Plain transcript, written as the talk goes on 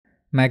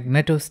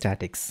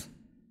Magnetostatics.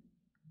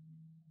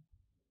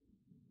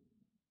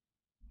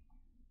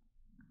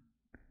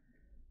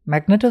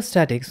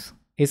 Magnetostatics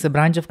is a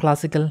branch of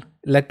classical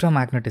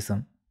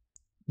electromagnetism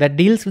that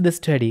deals with the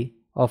study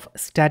of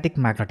static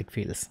magnetic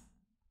fields.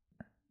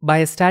 By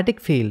a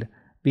static field,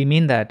 we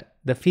mean that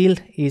the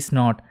field is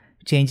not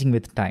changing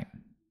with time.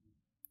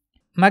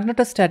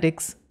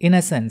 Magnetostatics, in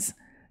a sense,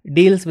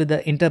 deals with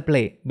the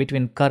interplay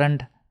between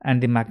current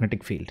and the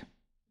magnetic field.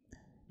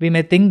 We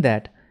may think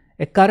that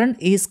a current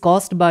is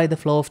caused by the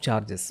flow of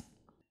charges,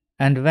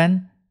 and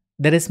when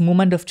there is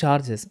movement of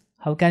charges,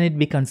 how can it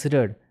be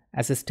considered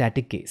as a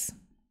static case?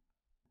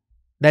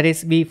 That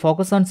is, we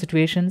focus on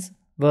situations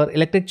where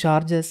electric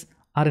charges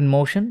are in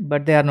motion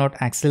but they are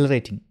not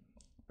accelerating,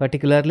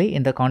 particularly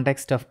in the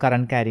context of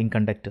current carrying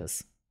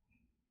conductors.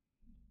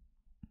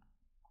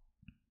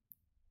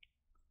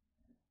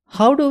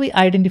 How do we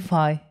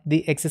identify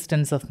the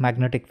existence of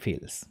magnetic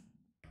fields?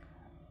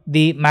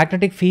 The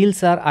magnetic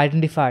fields are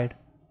identified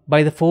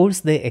by the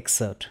force they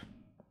exert.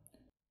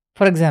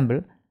 For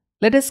example,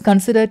 let us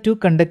consider two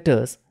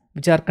conductors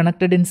which are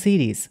connected in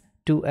series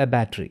to a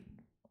battery.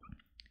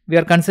 We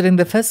are considering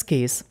the first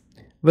case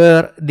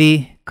where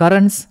the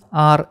currents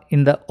are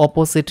in the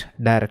opposite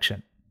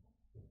direction.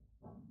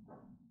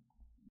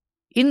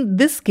 In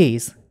this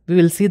case, we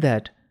will see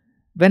that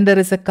when there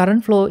is a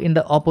current flow in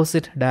the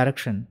opposite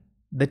direction,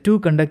 the two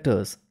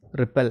conductors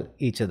repel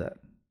each other.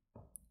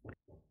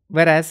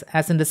 Whereas,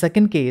 as in the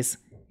second case,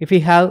 if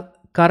we have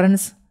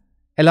currents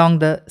along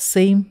the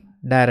same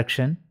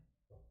direction,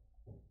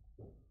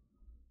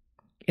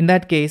 in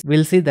that case,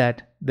 we'll see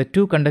that the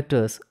two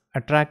conductors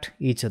attract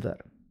each other.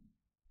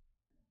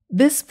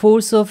 This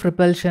force of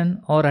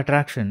repulsion or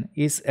attraction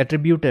is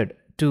attributed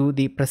to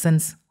the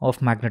presence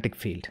of magnetic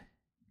field.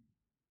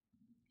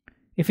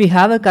 If we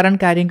have a current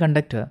carrying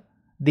conductor,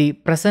 the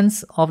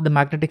presence of the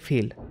magnetic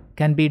field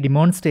can be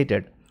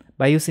demonstrated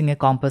by using a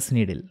compass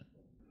needle.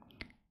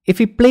 If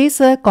we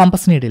place a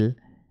compass needle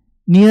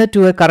near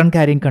to a current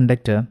carrying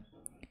conductor,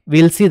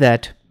 we'll see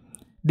that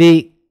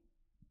the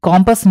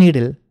compass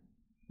needle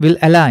will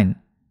align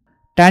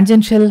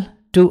tangential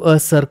to a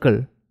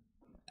circle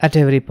at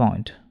every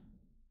point.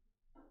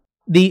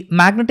 The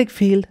magnetic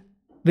field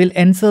will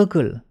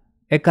encircle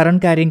a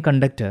current carrying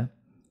conductor,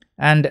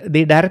 and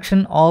the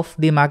direction of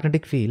the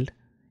magnetic field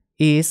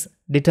is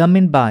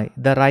determined by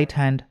the right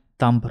hand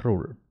thumb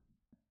rule.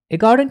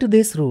 According to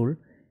this rule,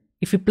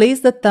 if we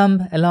place the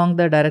thumb along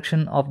the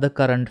direction of the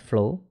current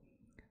flow,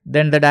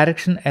 then the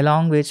direction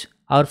along which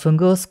our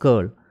fingers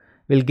curl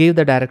will give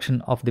the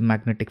direction of the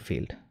magnetic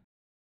field.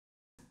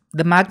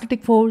 The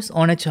magnetic force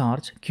on a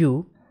charge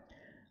Q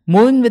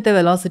moving with a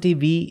velocity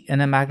v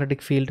in a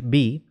magnetic field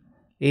B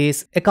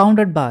is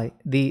accounted by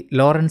the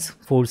Lorentz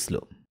force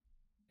law,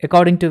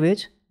 according to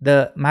which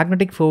the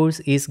magnetic force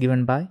is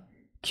given by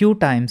Q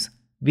times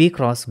V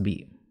cross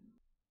B.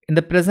 In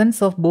the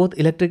presence of both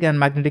electric and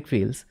magnetic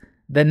fields,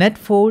 the net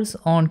force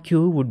on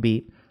Q would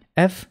be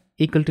F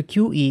equal to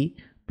QE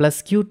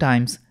plus Q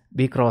times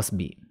V cross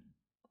B,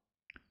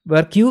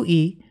 where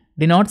QE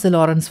denotes the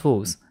Lorentz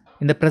force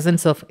in the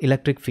presence of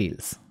electric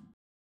fields.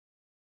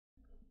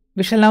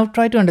 We shall now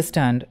try to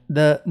understand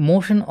the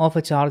motion of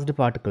a charged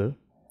particle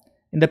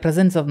in the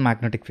presence of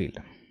magnetic field.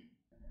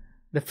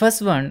 The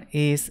first one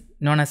is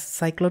known as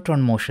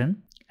cyclotron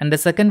motion, and the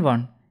second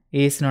one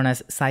is known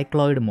as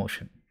cycloid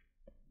motion.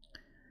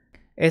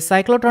 A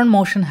cyclotron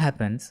motion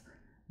happens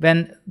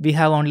when we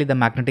have only the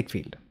magnetic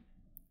field.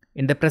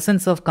 In the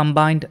presence of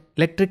combined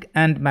electric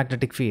and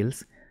magnetic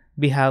fields,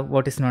 we have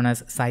what is known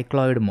as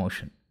cycloid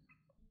motion.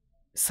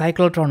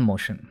 Cyclotron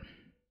motion.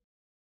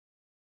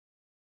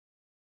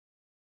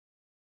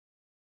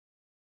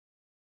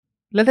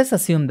 Let us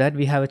assume that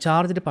we have a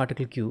charged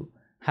particle Q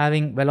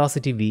having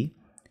velocity v,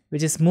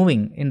 which is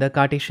moving in the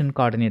Cartesian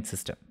coordinate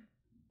system.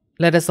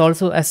 Let us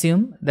also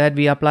assume that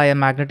we apply a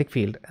magnetic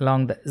field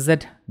along the z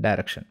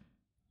direction.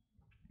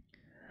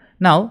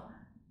 Now,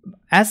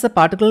 as the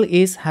particle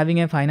is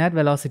having a finite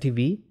velocity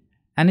v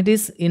and it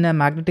is in a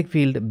magnetic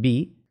field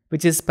B,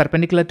 which is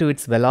perpendicular to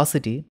its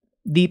velocity,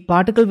 the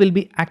particle will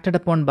be acted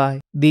upon by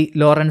the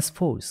Lorentz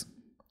force.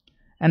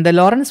 And the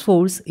Lorentz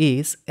force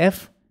is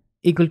F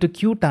equal to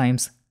Q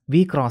times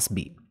V cross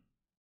B.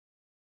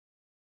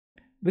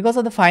 Because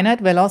of the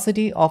finite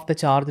velocity of the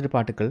charged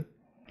particle,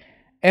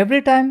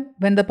 every time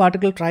when the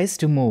particle tries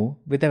to move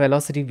with a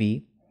velocity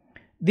v,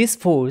 this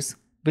force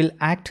will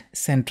act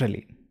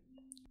centrally.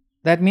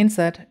 That means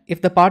that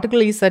if the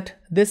particle is at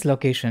this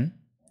location,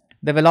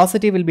 the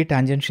velocity will be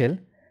tangential,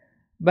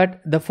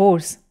 but the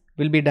force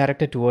will be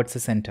directed towards the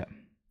center.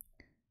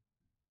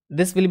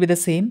 This will be the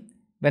same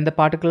when the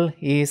particle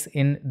is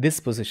in this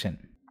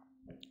position.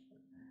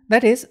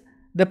 That is,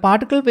 the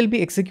particle will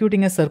be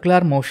executing a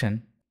circular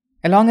motion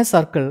along a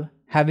circle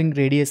having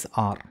radius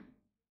r.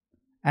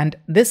 And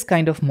this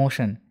kind of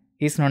motion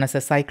is known as a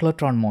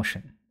cyclotron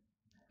motion.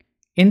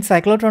 In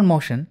cyclotron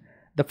motion,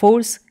 the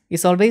force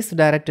is always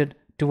directed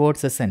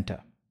towards the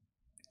center.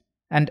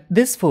 And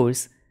this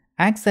force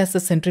acts as a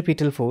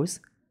centripetal force,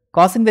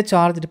 causing the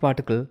charged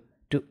particle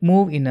to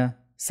move in a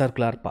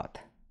circular path.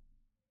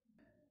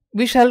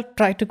 We shall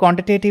try to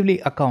quantitatively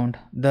account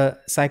the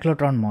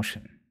cyclotron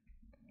motion.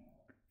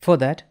 For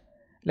that,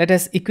 let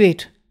us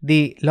equate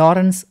the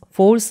Lorentz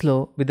force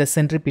law with the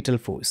centripetal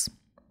force.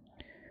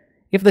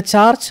 If the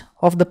charge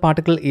of the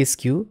particle is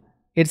q,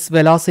 its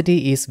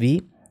velocity is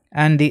v,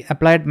 and the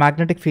applied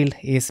magnetic field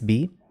is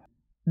b,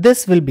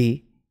 this will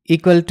be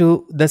equal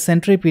to the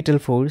centripetal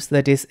force,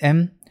 that is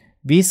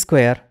mv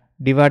square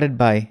divided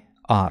by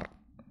r,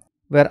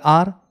 where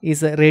r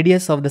is the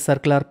radius of the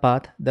circular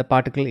path the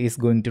particle is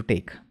going to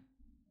take.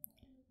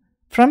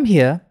 From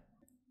here,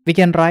 we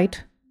can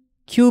write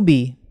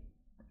qb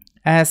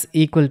as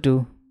equal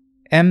to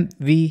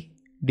mv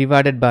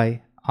divided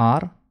by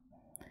r,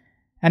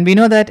 and we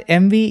know that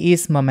mv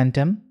is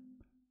momentum,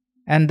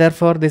 and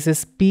therefore this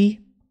is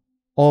p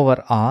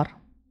over r,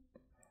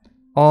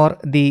 or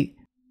the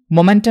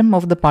momentum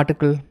of the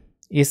particle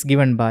is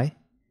given by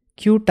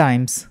q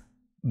times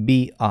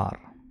br.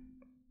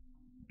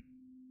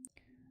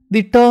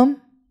 The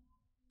term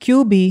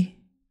qb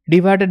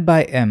divided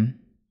by m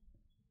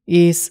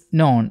is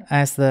known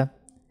as the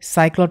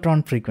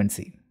cyclotron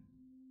frequency.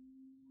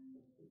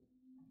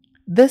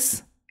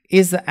 This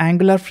is the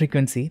angular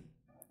frequency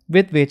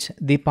with which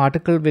the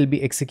particle will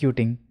be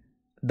executing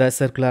the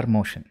circular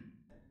motion.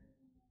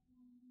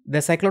 The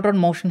cyclotron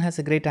motion has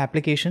a great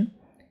application.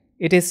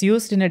 It is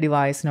used in a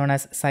device known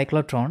as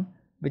cyclotron,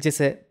 which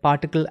is a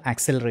particle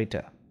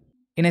accelerator.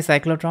 In a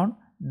cyclotron,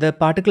 the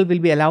particle will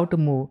be allowed to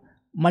move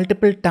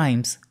multiple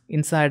times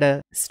inside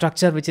a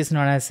structure which is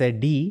known as a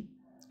D,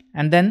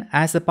 and then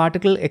as the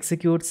particle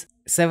executes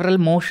several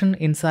motion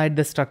inside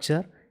the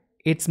structure,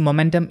 its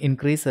momentum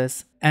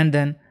increases, and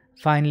then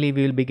finally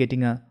we will be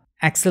getting a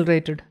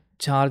accelerated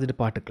charged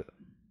particle.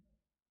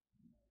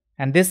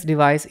 And this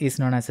device is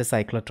known as a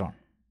cyclotron.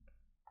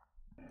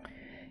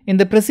 In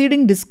the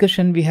preceding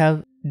discussion, we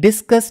have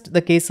discussed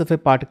the case of a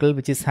particle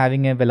which is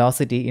having a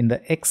velocity in the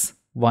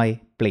xy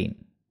plane.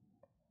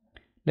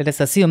 Let us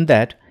assume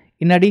that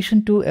in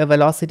addition to a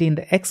velocity in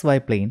the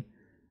xy plane,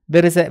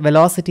 there is a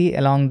velocity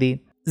along the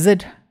z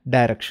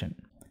direction.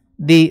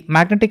 The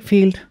magnetic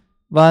field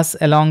was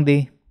along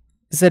the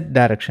z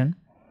direction,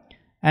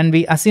 and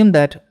we assume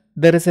that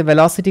there is a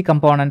velocity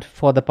component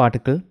for the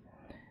particle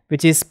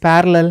which is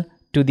parallel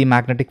to the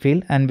magnetic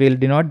field, and we will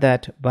denote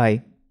that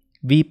by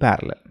v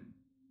parallel.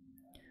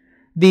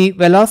 The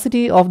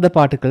velocity of the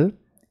particle,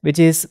 which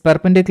is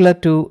perpendicular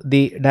to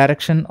the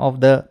direction of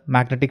the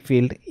magnetic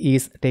field,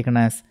 is taken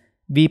as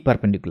v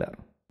perpendicular.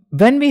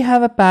 When we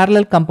have a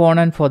parallel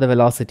component for the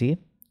velocity,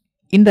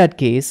 in that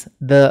case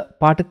the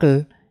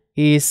particle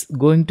is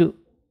going to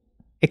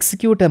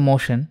execute a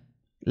motion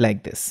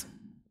like this.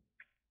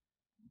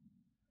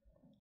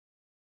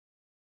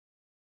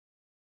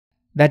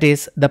 That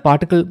is, the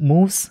particle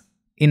moves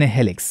in a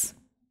helix.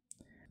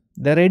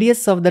 The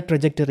radius of the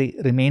trajectory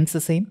remains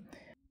the same,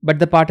 but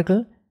the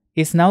particle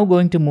is now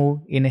going to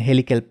move in a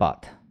helical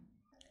path.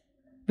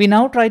 We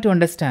now try to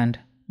understand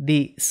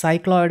the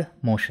cycloid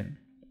motion.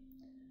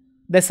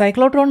 The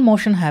cyclotron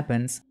motion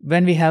happens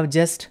when we have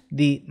just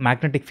the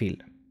magnetic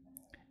field.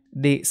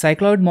 The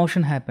cycloid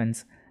motion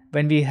happens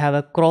when we have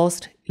a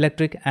crossed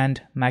electric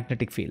and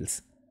magnetic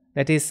fields,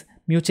 that is,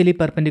 mutually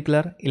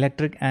perpendicular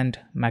electric and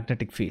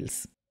magnetic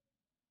fields.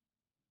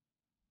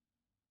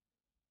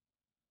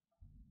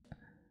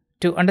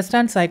 To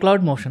understand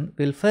cycloid motion,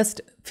 we will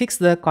first fix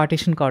the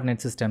Cartesian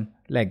coordinate system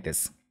like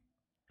this.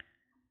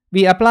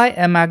 We apply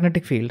a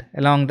magnetic field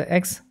along the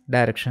x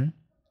direction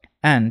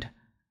and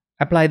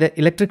apply the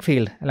electric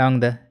field along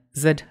the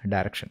z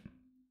direction.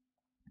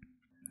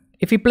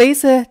 If we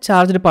place a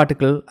charged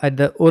particle at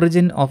the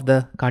origin of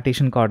the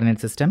Cartesian coordinate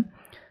system,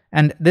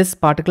 and this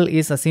particle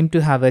is assumed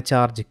to have a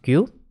charge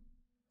q,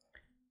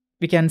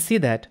 we can see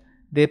that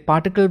the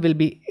particle will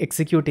be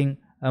executing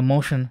a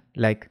motion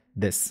like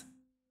this.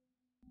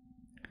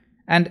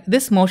 And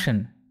this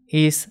motion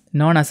is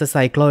known as a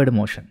cycloid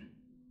motion.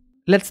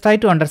 Let's try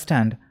to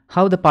understand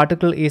how the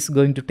particle is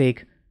going to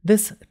take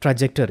this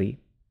trajectory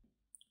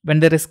when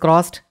there is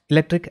crossed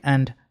electric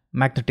and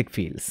magnetic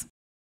fields.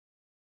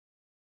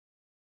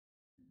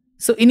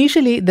 So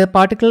initially the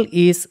particle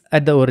is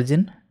at the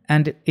origin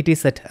and it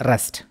is at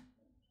rest.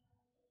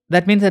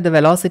 That means that the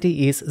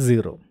velocity is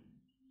 0.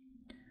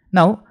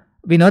 Now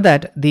we know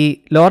that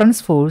the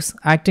Lorentz force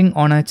acting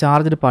on a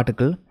charged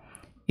particle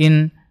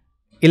in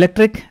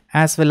electric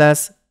as well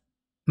as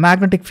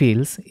magnetic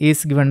fields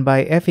is given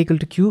by F equal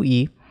to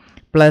QE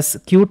plus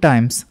Q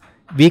times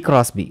V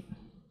cross B.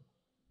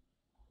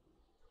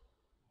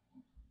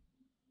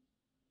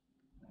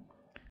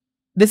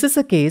 This is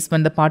a case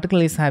when the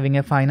particle is having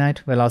a finite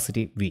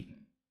velocity V.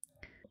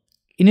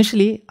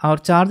 Initially, our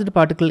charged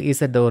particle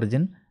is at the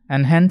origin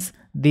and hence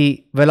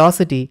the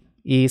velocity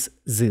is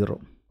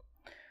 0.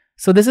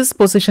 So this is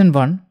position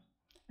 1,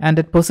 and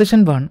at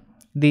position 1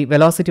 the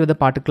velocity of the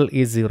particle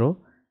is 0.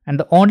 And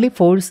the only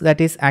force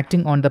that is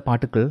acting on the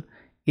particle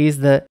is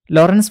the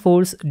Lorentz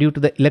force due to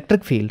the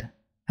electric field,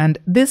 and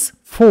this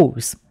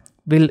force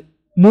will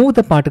move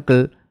the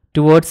particle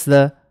towards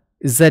the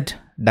z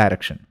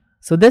direction.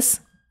 So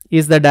this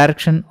is the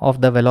direction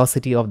of the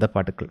velocity of the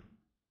particle.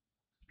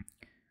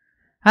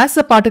 As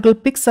the particle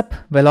picks up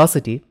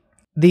velocity,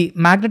 the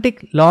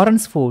magnetic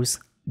Lorentz force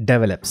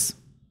develops.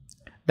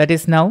 That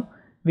is, now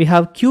we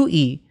have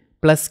QE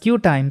plus Q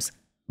times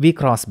V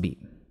cross B.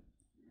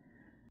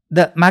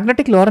 The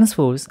magnetic Lorentz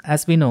force,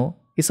 as we know,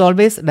 is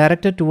always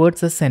directed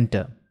towards the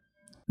center.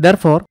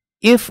 Therefore,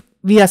 if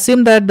we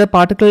assume that the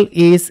particle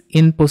is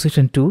in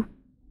position 2,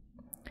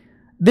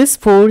 this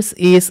force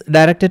is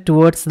directed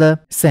towards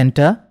the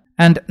center,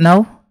 and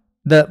now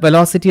the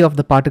velocity of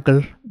the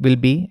particle will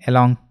be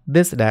along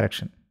this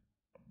direction.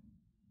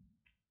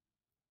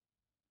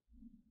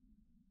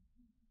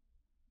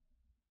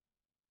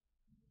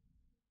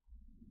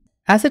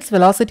 As its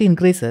velocity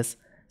increases,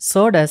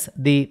 so does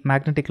the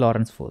magnetic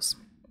Lorentz force.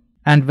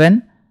 And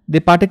when the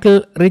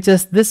particle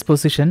reaches this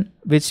position,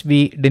 which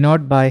we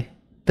denote by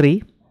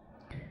 3,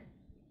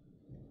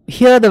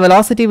 here the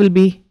velocity will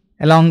be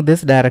along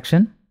this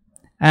direction,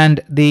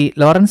 and the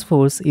Lorentz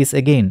force is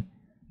again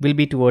will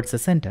be towards the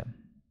center.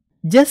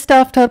 Just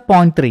after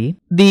point 3,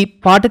 the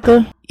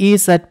particle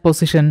is at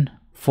position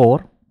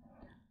 4,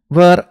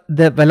 where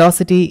the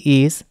velocity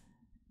is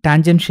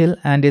tangential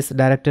and is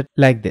directed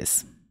like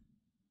this.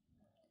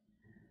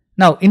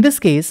 Now, in this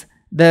case,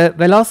 the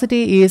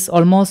velocity is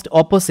almost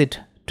opposite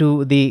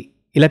to the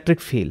electric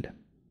field.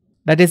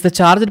 That is, the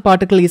charged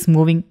particle is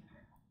moving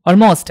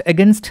almost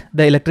against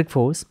the electric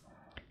force,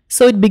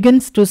 so it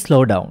begins to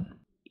slow down.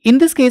 In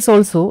this case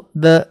also,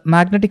 the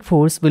magnetic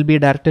force will be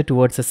directed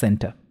towards the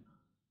center.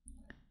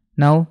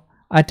 Now,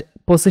 at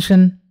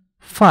position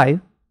 5,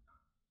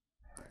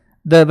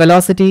 the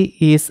velocity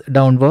is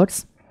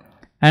downwards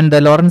and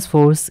the Lorentz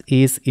force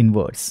is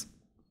inwards.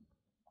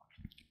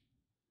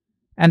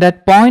 And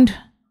at point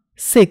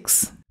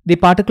 6, the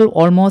particle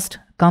almost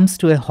comes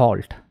to a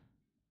halt.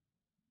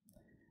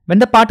 When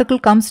the particle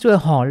comes to a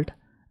halt,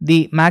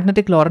 the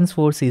magnetic Lorentz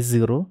force is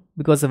 0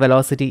 because the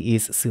velocity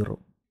is 0.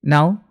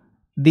 Now,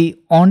 the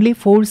only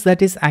force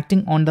that is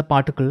acting on the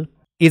particle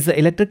is the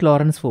electric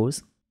Lorentz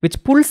force,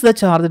 which pulls the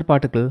charged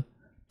particle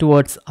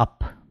towards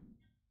up.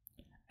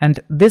 And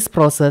this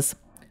process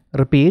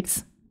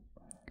repeats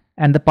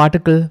and the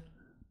particle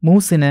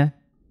moves in a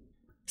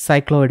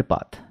cycloid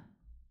path.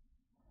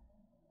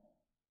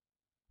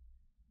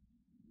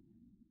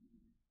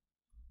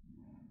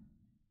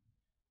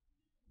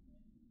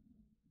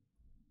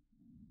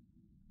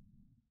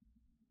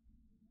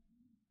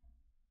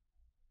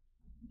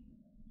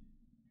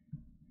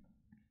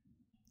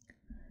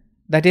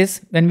 That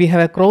is, when we have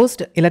a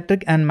closed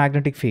electric and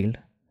magnetic field,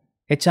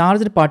 a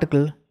charged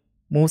particle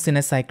moves in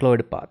a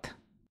cycloid path.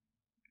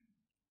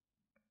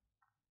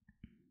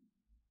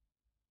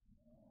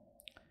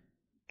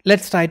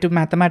 Let's try to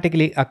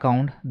mathematically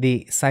account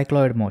the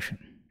cycloid motion.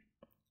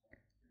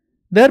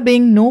 There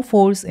being no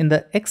force in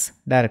the x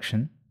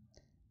direction,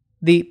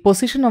 the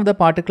position of the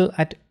particle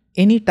at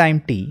any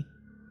time t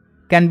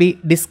can be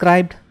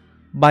described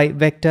by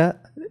vector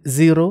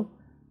 0,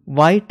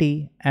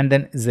 yt and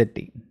then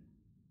zt.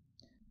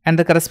 And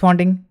the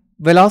corresponding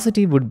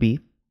velocity would be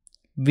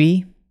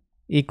v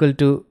equal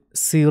to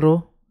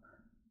 0,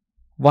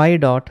 y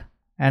dot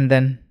and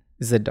then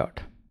z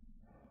dot.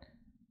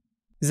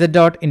 Z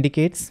dot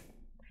indicates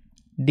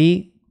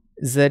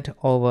dz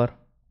over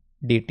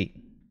dt.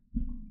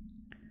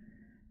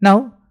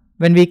 Now,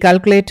 when we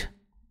calculate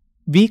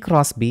v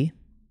cross b,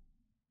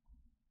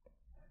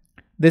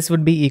 this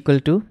would be equal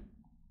to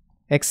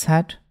x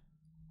hat,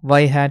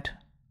 y hat,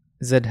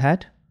 z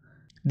hat.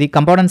 The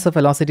components of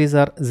velocities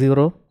are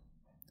 0,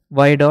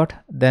 y dot,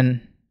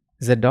 then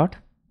z dot.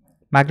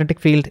 Magnetic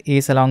field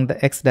is along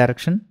the x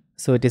direction,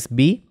 so it is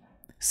b,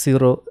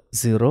 0,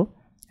 0,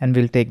 and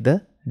we'll take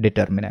the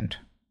determinant.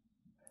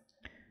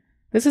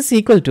 This is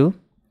equal to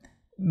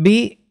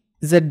b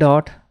z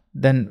dot,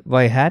 then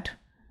y hat,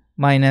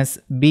 minus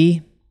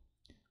b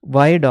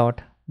y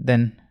dot,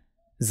 then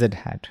z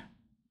hat.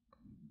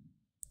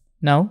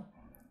 Now,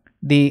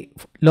 the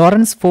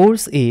Lorentz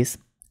force is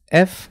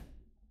F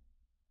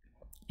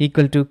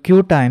equal to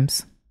Q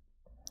times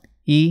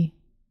E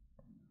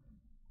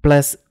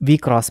plus V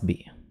cross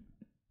B.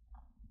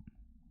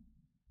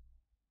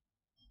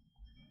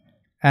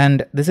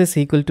 And this is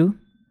equal to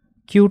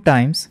Q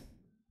times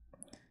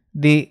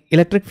the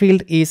electric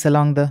field is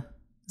along the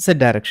z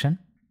direction.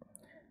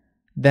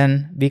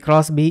 Then V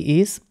cross B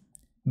is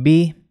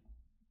B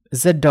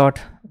z dot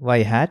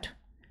y hat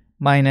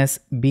minus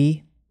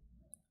B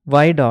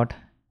y dot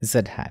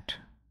z hat.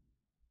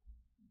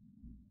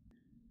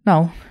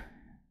 Now,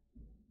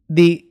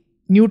 the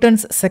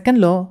Newton's second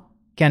law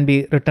can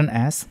be written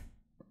as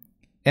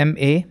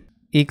ma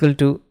equal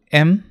to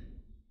m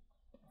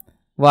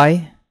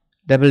y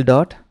double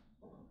dot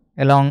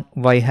along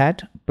y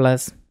hat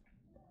plus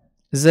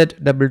z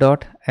double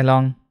dot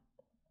along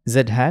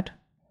z hat,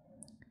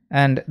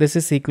 and this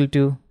is equal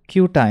to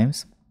q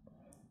times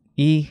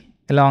e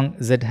along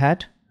z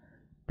hat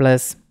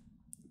plus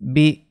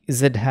b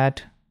z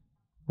hat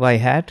y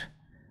hat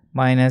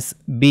minus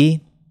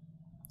b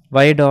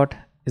y dot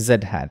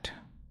z hat.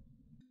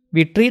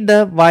 We treat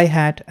the y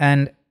hat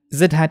and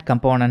z hat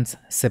components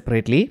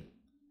separately,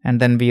 and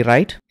then we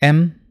write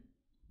m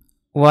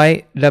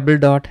y double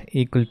dot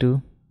equal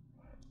to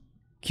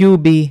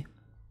QB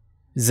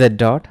Z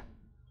dot,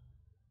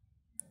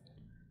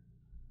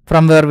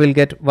 from where we'll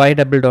get Y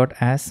double dot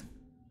as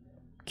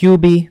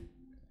QB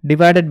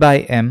divided by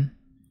M,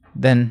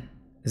 then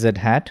Z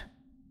hat,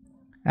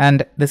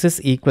 and this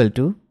is equal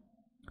to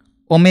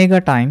omega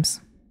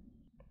times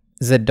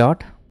Z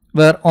dot,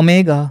 where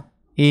omega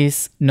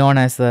is known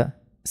as the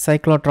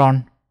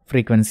cyclotron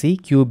frequency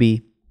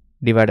QB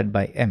divided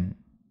by M.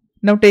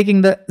 Now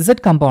taking the Z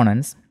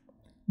components,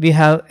 we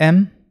have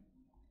M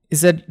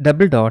Z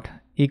double dot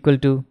equal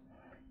to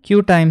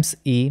Q times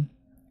E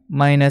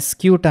minus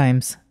Q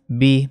times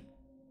B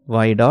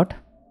Y dot.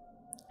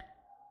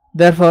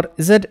 Therefore,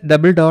 Z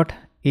double dot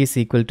is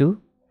equal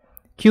to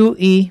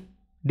QE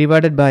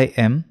divided by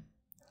M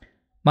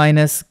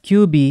minus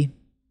QB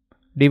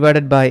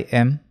divided by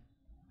M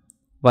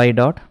Y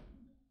dot.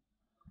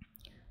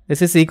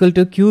 This is equal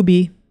to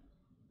QB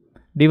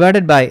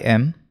divided by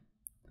M,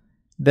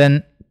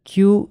 then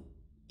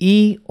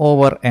QE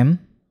over M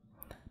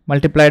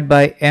multiplied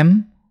by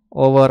M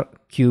over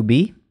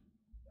QB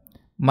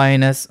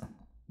minus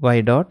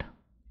Y dot,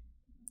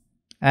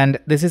 and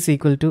this is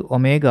equal to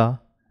omega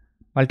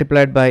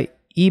multiplied by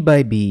E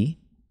by B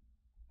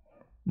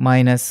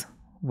minus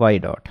Y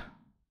dot.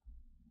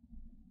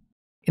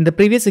 In the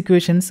previous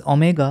equations,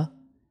 omega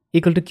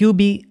equal to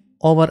QB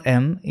over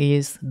M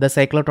is the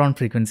cyclotron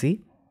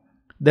frequency,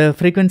 the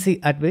frequency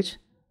at which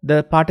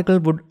the particle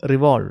would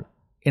revolve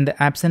in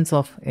the absence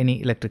of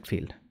any electric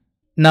field.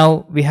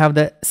 Now we have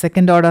the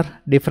second order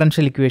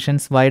differential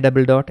equations Y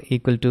double dot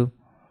equal to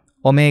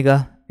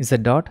omega Z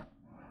dot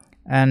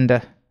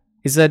and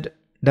Z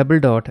double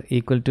dot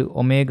equal to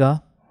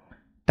omega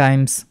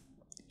times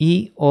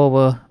E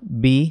over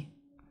B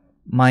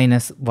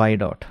minus Y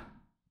dot.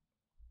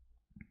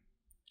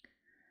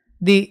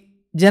 The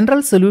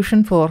general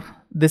solution for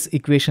these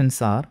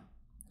equations are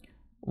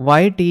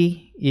Yt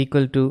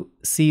equal to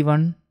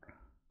C1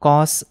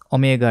 cos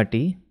omega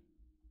t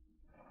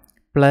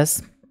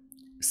plus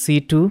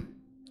C2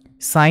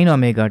 sin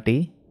omega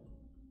t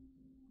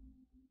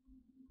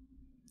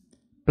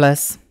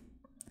plus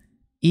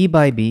E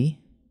by B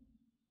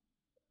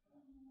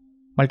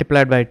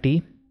multiplied by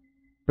t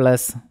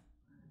plus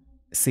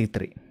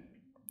C3,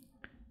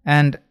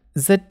 and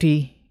Zt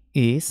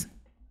is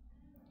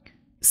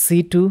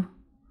C2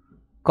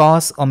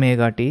 cos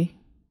omega t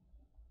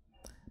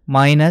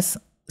minus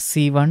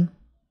C1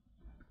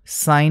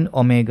 sin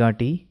omega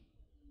t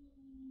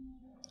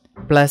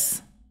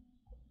plus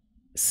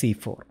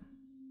C4.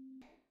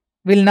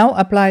 We'll now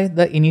apply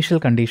the initial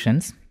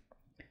conditions.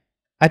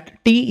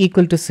 At t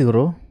equal to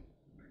 0,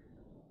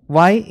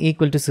 y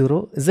equal to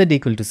 0, z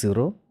equal to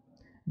 0,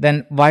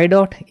 then y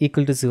dot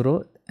equal to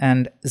 0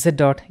 and z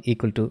dot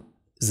equal to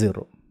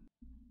 0.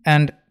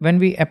 And when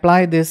we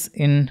apply this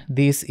in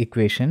these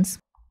equations,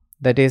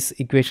 that is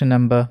equation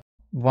number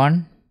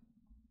 1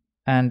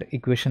 and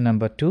equation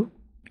number 2,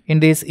 in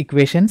these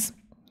equations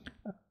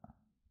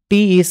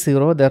t is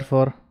 0,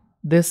 therefore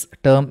this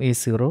term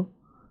is 0,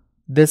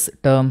 this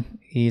term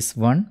is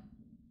 1,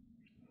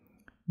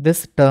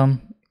 this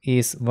term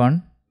is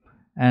 1,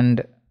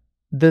 and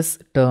this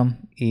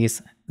term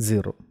is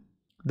 0.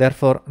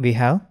 Therefore we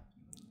have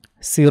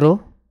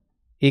 0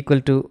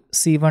 equal to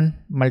C1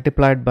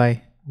 multiplied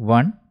by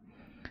 1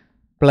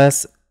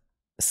 plus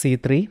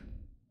C3,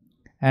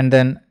 and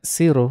then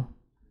 0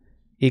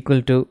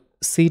 equal to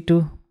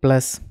C2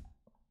 plus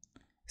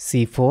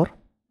C4,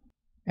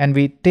 and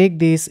we take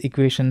these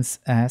equations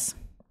as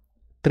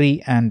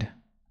 3 and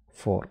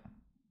 4.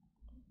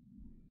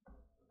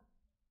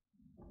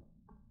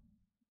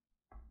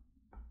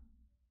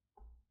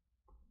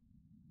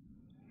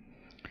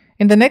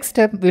 In the next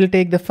step, we will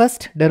take the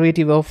first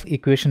derivative of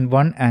equation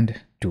 1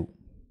 and 2.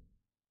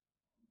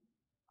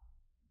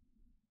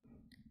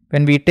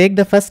 When we take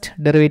the first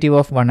derivative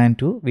of 1 and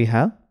 2, we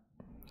have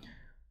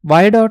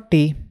y dot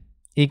t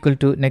equal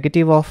to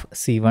negative of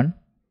C1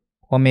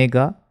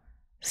 omega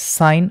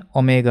sin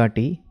omega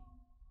t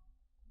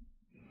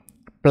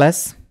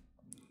plus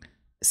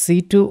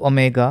C2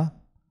 omega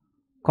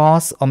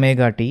cos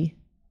omega t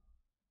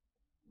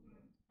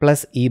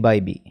plus E by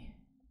B.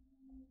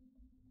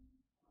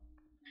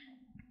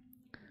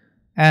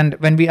 And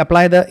when we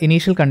apply the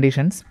initial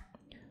conditions,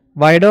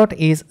 y dot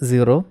is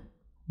 0,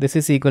 this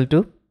is equal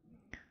to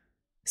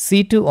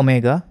C2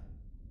 omega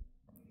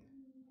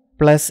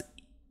plus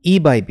E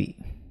by B.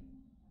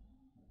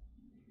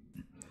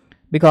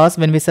 Because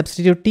when we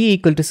substitute t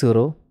equal to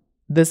 0,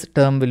 this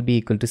term will be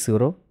equal to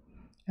 0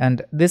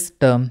 and this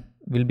term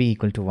will be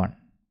equal to 1.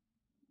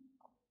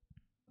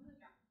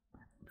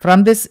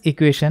 From this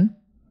equation,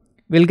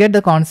 we will get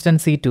the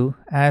constant C2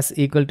 as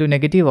equal to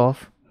negative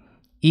of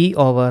E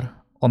over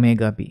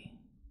omega b.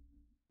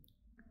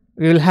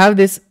 We will have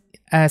this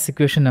as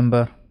equation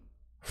number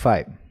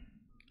 5.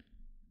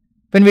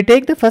 When we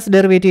take the first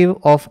derivative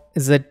of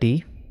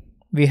zt,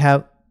 we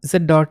have z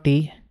dot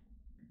t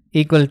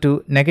equal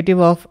to negative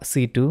of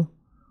C2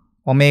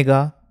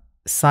 omega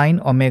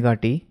sin omega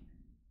t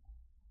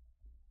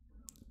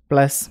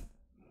plus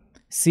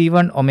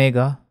C1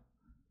 omega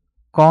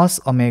cos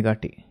omega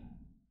t.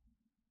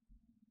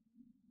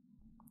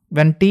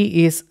 When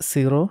t is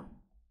 0,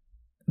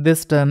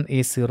 this term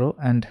is 0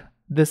 and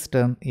this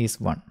term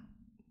is 1.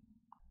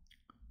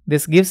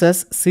 This gives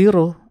us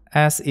 0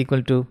 as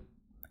equal to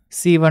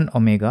C1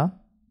 omega,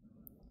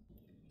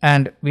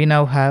 and we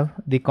now have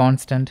the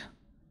constant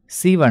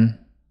C1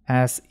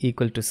 as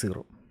equal to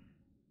 0.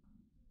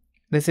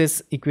 This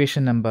is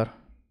equation number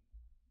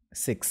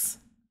 6.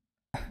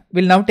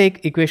 We'll now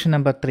take equation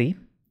number 3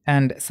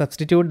 and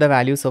substitute the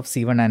values of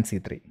C1 and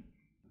C3.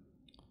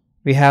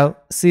 We have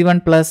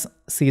C1 plus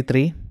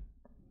C3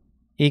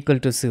 equal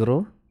to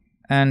 0,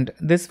 and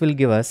this will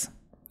give us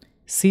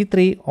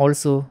C3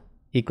 also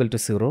equal to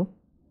 0.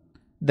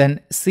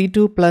 Then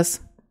C2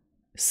 plus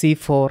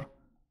C4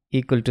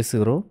 equal to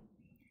 0,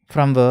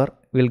 from where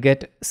we'll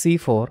get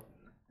C4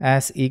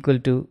 as equal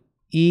to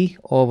E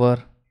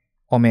over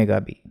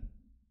omega b.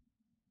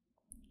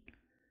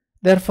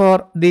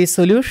 Therefore, the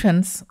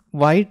solutions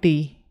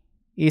yt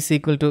is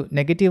equal to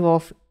negative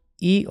of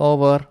E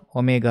over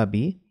omega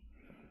b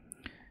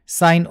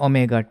sine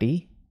omega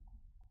t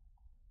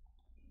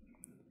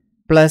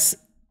plus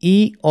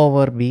E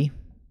over b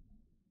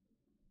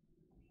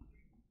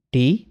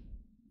t,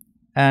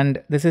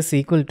 and this is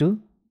equal to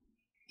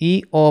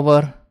E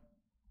over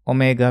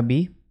omega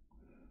b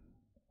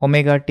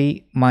omega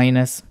t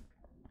minus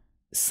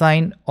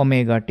sine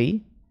omega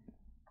t.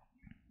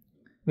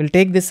 We'll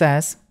take this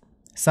as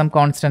some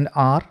constant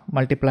r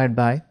multiplied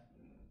by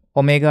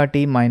omega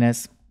t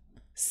minus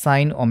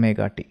sine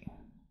omega t.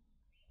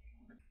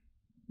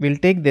 We'll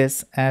take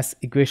this as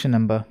equation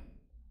number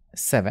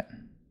 7.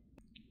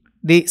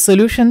 The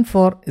solution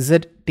for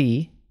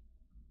zt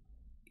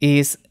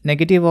is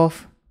negative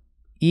of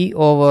E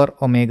over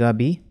omega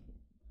b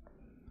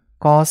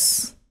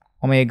cos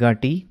omega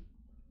t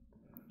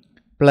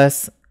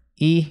plus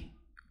E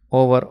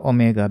over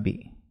omega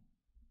b,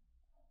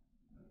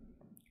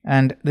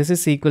 and this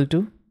is equal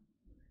to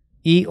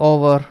E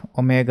over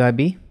omega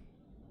b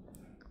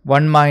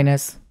 1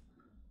 minus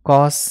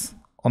cos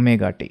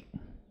omega t.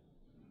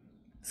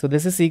 So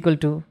this is equal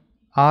to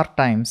r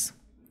times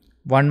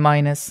 1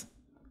 minus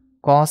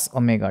cos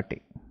omega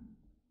t.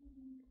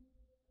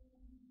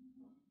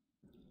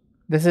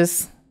 This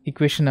is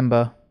equation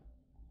number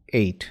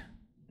 8.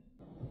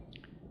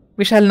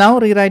 We shall now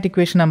rewrite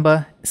equation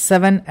number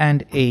 7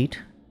 and 8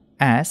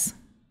 as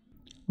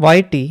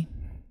yt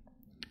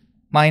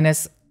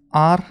minus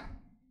r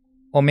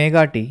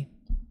omega t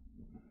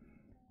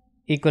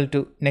equal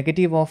to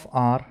negative of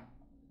r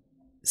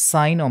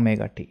sine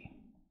omega t,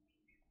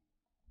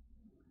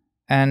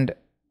 and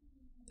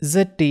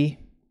zt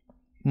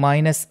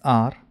minus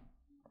r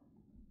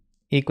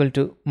equal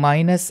to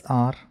minus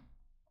r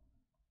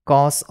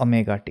cos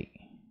omega t.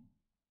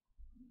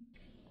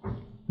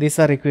 These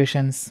are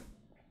equations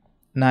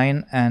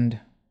 9 and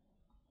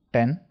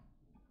 10.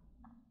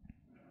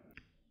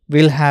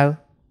 We'll have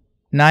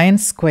 9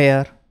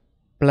 square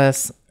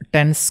plus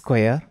 10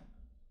 square.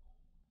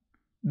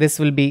 This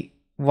will be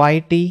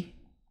yt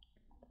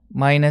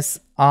minus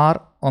r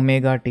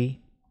omega t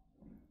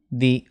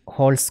the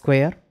whole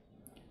square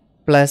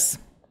plus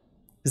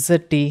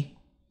zt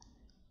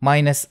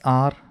minus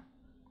r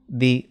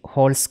the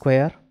whole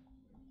square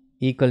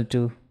equal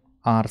to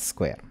r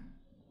square.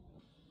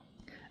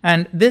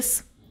 And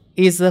this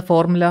is the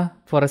formula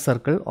for a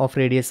circle of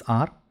radius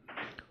r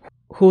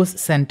whose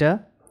center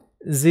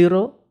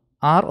 0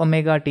 r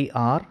omega t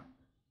r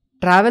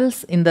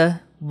travels in the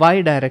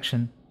y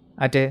direction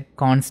at a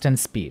constant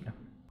speed,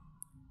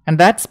 and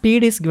that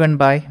speed is given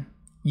by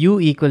u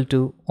equal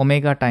to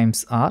omega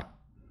times r,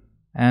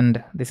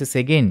 and this is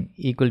again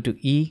equal to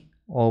E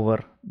over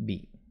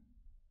b.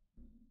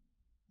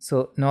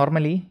 So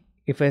normally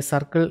if a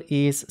circle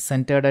is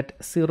centered at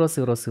 0,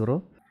 0,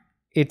 0,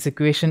 its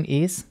equation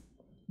is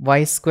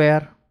y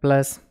square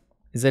plus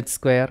z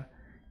square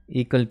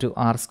equal to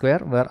r square,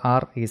 where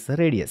r is the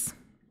radius.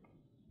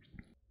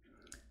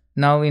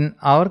 Now in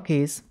our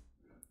case,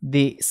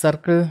 the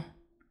circle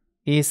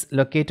is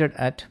located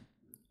at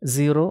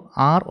 0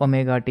 r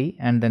omega t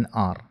and then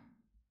r.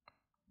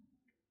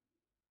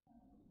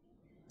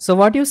 So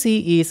what you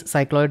see is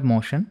cycloid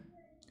motion,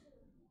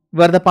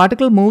 where the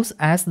particle moves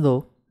as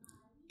though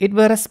it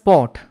were a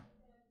spot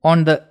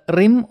on the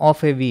rim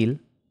of a wheel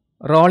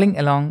rolling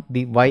along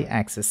the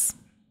y-axis.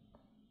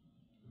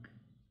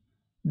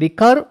 The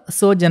curve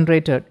so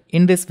generated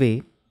in this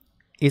way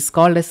is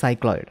called a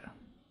cycloid.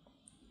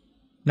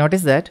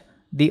 Notice that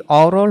the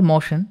overall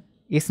motion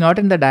is not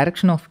in the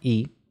direction of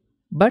E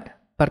but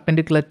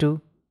perpendicular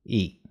to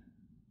E.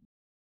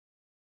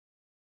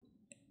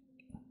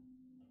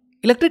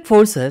 Electric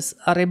forces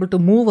are able to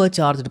move a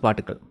charged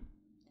particle.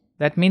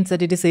 That means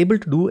that it is able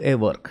to do a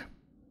work.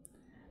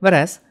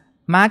 Whereas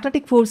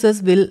magnetic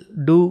forces will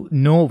do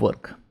no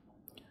work.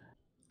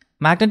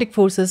 Magnetic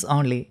forces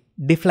only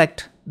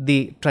deflect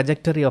the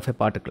trajectory of a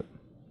particle.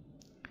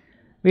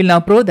 We will now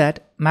prove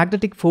that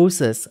magnetic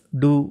forces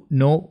do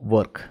no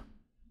work.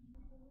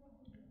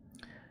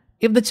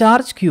 If the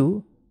charge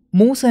q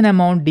moves an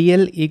amount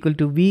dl equal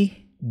to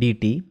v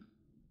dt,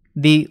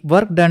 the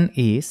work done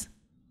is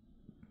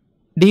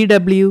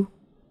dw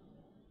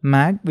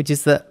mag, which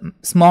is the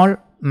small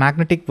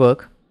magnetic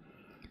work,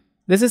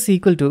 this is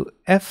equal to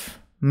F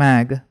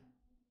mag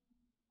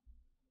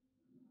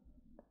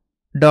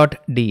dot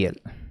dl,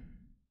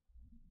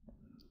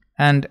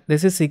 and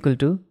this is equal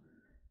to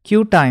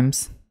Q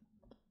times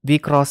V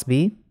cross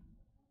B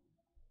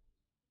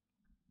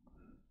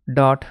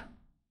dot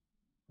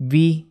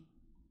V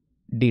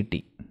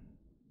dt,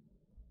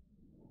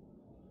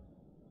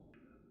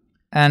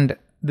 and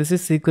this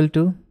is equal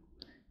to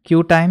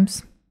Q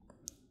times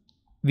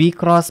V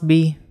cross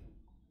B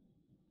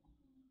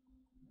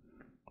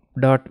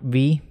dot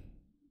V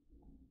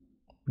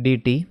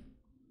dt,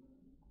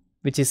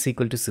 which is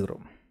equal to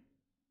 0.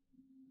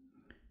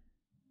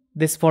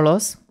 This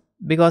follows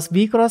because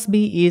V cross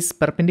B is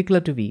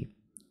perpendicular to V,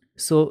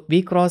 so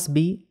V cross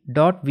B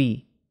dot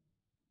V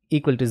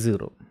equal to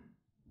 0.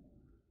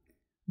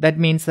 That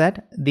means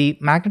that the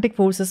magnetic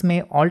forces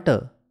may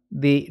alter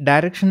the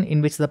direction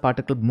in which the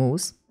particle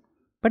moves,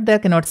 but they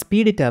cannot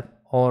speed it up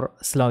or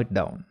slow it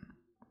down.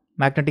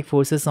 Magnetic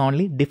forces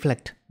only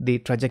deflect the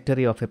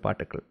trajectory of a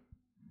particle.